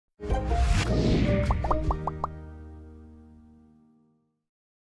If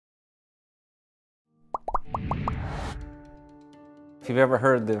you've ever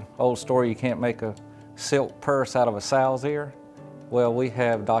heard the old story, you can't make a silk purse out of a sow's ear, well, we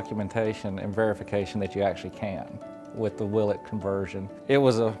have documentation and verification that you actually can with the Willet conversion. It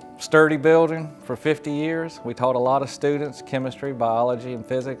was a sturdy building for 50 years. We taught a lot of students chemistry, biology, and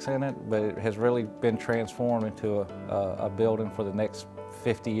physics in it, but it has really been transformed into a building for the next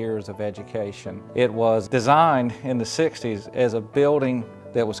 50 years of education. It was designed in the 60s as a building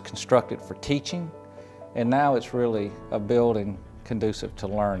that was constructed for teaching, and now it's really a building conducive to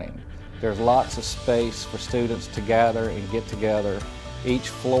learning. There's lots of space for students to gather and get together. Each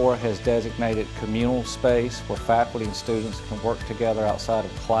floor has designated communal space where faculty and students can work together outside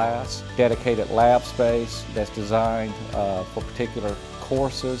of class. Dedicated lab space that's designed for particular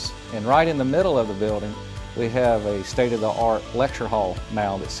courses. And right in the middle of the building, we have a state-of-the-art lecture hall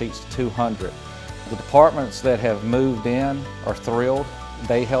now that seats 200. The departments that have moved in are thrilled.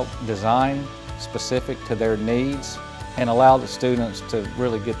 They help design specific to their needs and allow the students to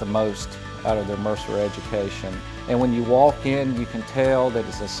really get the most out of their Mercer education. And when you walk in, you can tell that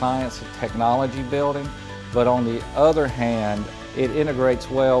it's a science and technology building, but on the other hand, it integrates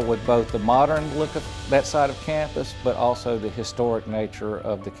well with both the modern look of that side of campus, but also the historic nature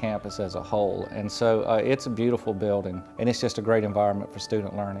of the campus as a whole. And so it's a beautiful building, and it's just a great environment for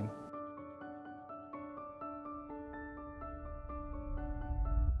student learning.